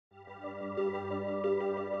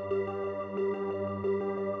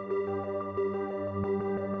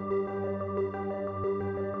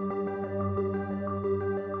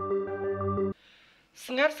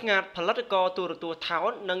ស្ងាត់ផលិតករទូរទស្សន៍ថោ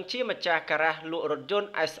ននិងជាម្ចាស់ការ៉ាសលក់រថយន្ត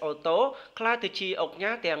S Auto ខ្លាចទៅជាអុក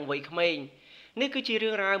ញ៉ាទាំងវ័យក្មេងនេះគឺជារឿ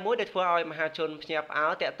ងរ៉ាវមួយដែលធ្វើឲ្យមហាជនភ្ញាក់ផ្អើ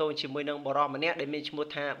លតាក់ទងជាមួយនឹងបរិសម្នាក់ដែលមានឈ្មោះ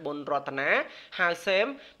ថាប៊ុនរតនាហៅសេម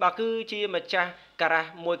បាទគឺជាម្ចាស់ការ៉ាស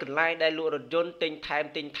មួយកន្លែងដែលលក់រថយន្តទិញ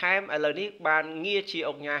ថែមឥឡូវនេះបានងារជា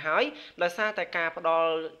អុកញ៉ាហើយដោយសារតែការផ្ដ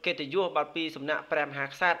ល់កិត្តិយសបាទពីសំណាក់ព្រះមហា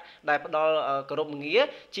ក្សត្រដែលផ្ដល់គោរពងារ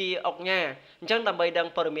ជាអុកញ៉ាអញ្ចឹងដើម្បីដឹង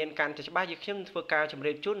ព័ត៌មានកាន់តែច្បាស់យើងខ្ញុំធ្វើការជម្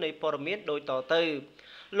រាបជូននៃព័ត៌មានដូចតទៅ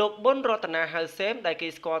លោកប៊ុនរតនាហៅសេមដែលគេ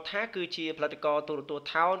ស្គាល់ថាគឺជាផលិតករទូរទស្សន៍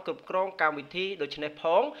ថោនគ្រប់គ្រងកម្មវិធីដូច្នេះផ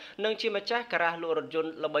ងនិងជាម្ចាស់ការ៉ាសលក់រថយន្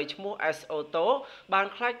តល្បីឈ្មោះ S Auto បាន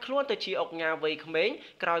ខ្លាចខ្លួនទៅជាអុកញ៉ាវ័យក្មេង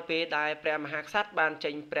ក្រោយពេលដែលព្រះមហាក្សត្របាន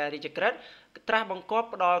ចេញព្រះរាជក្រឹត្យត្រាស់បង្គាប់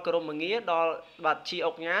ផ្ដល់គោរមងារដល់បាត់ជា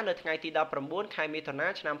អុកញ៉ានៅថ្ងៃទី19ខែមិថុនា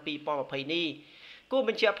ឆ្នាំ2020នេះគួរ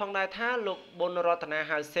បញ្ជាក់ផងដែរថាលោកប៊ុនរតនា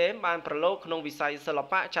ហៅសេមបានប្រឡូកក្នុងវិស័យសិល្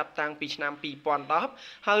បៈចាប់តាំងពីឆ្នាំ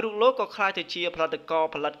2010ហើយរូបលោកក៏ក្លាយទៅជាផលិតករ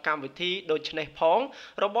ផលិតកម្មវិធីដូចនេះផង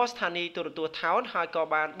របស់ស្ថានីយទូរទស្សន៍ថោនហើយក៏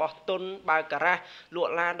បានបោះទុនបើកការ៉ាសល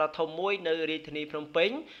ក់ឡានដ៏ធំមួយនៅរាជធានីភ្នំពេញ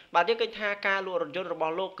បាទយើងឃើញថាការលក់រថយន្តរប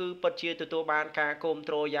ស់លោកគឺពិតជាទទួលបានការគាំ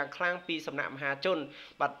ទ្រយ៉ាងខ្លាំងពីសំណាក់មហាជន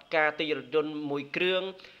បាទការទិញរថយន្តមួយគ្រឿង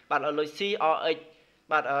បាទលុយស៊ី RX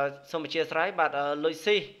បាទសូមអធិស្ឋានបាទលុយ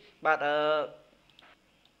ស៊ីបាទ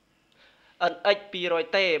NX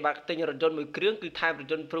 200T បាទទិញរថយន្តមួយគ្រឿងគឺថែមរថ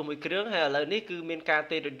យន្តព្រុសមួយគ្រឿងហើយឥឡូវនេះគឺមានការ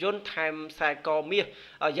ទិញរថយន្តថែមខ្សែកមាស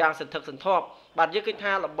យ៉ាងសន្ធឹកសន្ធាប់បាទយើងឃើញ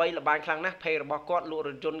ថាល្បីល្បាញខ្លាំងណាស់เพจរបស់គាត់លក់រ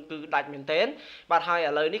ថយន្តគឺដាច់មែនទែនបាទហើយឥ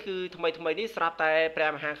ឡូវនេះគឺថ្មីនេះស្រាប់តែព្រះ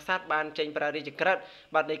មហាក្សត្របានចេញព្រះរាជក្រឹត្យ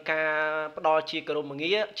បាទនៃការផ្ដល់ជាគោរម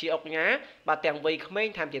ងារជាអុកញ៉ាបាទទាំងវ័យក្មេង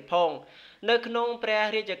ថែមទៀតផងនៅក្នុងព្រះ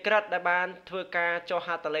រាជក្រឹត្យដែលបានធ្វើការចុះហ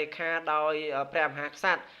ត្ថលេខាដោយព្រះមហាក្ស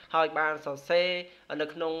ត្រហើយបានសរសេរនៅ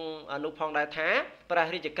ក្នុងអនុផងដែរថាព្រះ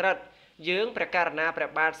រាជក្រឹត្យយើងព្រះករុណាព្រះ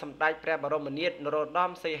បាទសម្ដេចព្រះបរមនាថនរោត្ត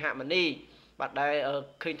មសីហមុនីបាទដែល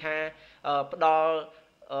ឃើញថាផ្ដល់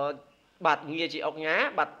បាទងារជាអុកញ៉ា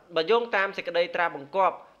បាទបើយោងតាមសេចក្តីត្រាស់បង្គា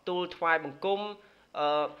ប់ទូលថ្វាយបង្គំ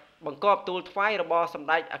បង្គាប់ទូលថ្វាយរបស់សម្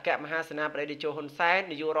ដេចអគ្គមហាសេនាបតីតេជោហ៊ុនសែន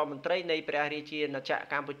នាយករដ្ឋមន្ត្រីនៃព្រះរាជាណាច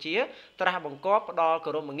ក្រកម្ពុជាត្រាស់បង្គាប់ផ្ដល់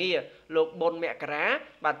គោរមងារលោកប៊ុនមករា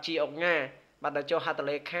បាទជាអុកញ៉ាបាទដែលចុះហត្ថ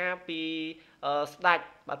លេខាពីស្ដេច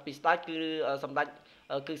បាទពីស្ដេចគឺសម្ដេច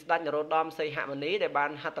គឺស្ដេចនរោត្តមសីហមុនីដែលបា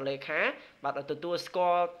នហត្ថលេខាបាទទទួលស្គា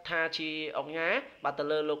ល់ថាជាអុកញ៉ាបាទទៅ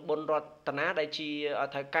លើលោកប៊ុនរតនាដែលជា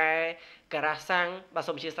ថៅកែការ៉ាសសាំងបាទ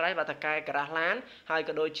សូមអធិស្ឋានបាទថៅកែការ៉ាសឡានហើយ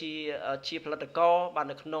ក៏ដូចជាផលិតករបាទ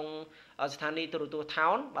នៅក្នុងស្ថានីយទូរទស្សន៍ថោ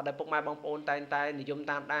នបាទដែលពុកម៉ែបងប្អូនតែងតែនិយម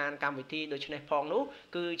តាមដានកម្មវិធីដូចនេះផងនោះ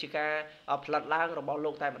គឺជាការផលិតឡើងរបស់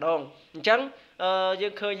លោកតែម្ដងអញ្ចឹងយើ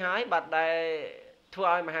ងឃើញហើយបាទដែលធ្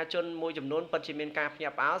វើឲ្យមហាជនមួយចំនួនពិតជាមានការភ្ញា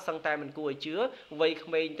ក់ផ្អើលសឹងតែមិនគួរឲ្យជឿវ័យក្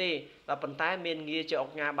មេងទេតែប៉ុន្តែមានងារជាអុ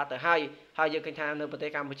កញ៉ាបាត់ទៅហើយយើងឃើញថានៅប្រទេស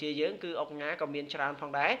កម្ពុជាយើងគឺអុកញ៉ាក៏មានច្រើនផ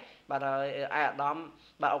ងដែរបាទឯអាដាម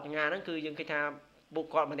បាទអុកញ៉ាហ្នឹងគឺយើងឃើញថាបុ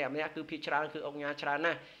គ្គលម្នាក់គឺភាគច្រើនគឺអុកញ៉ាច្រើន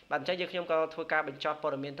ណាស់បាទអញ្ចឹងយើងខ្ញុំក៏ធ្វើការបញ្ចប់ព័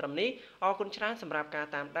ត៌មានត្រឹមនេះអរគុណច្រើនសម្រាប់ការ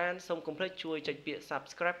តាមដានសូមកុំភ្លេចជួយចុចពាក្យ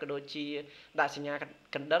Subscribe ក៏ដូចជាដាក់សញ្ញា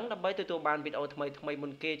កណ្ដឹងដើម្បីទទួលបានវីដេអូថ្មីមុ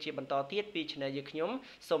នគេជាបន្តទៀតពី Channel យើងខ្ញុំ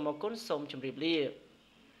សូមអរគុណសូមជម្រាបលា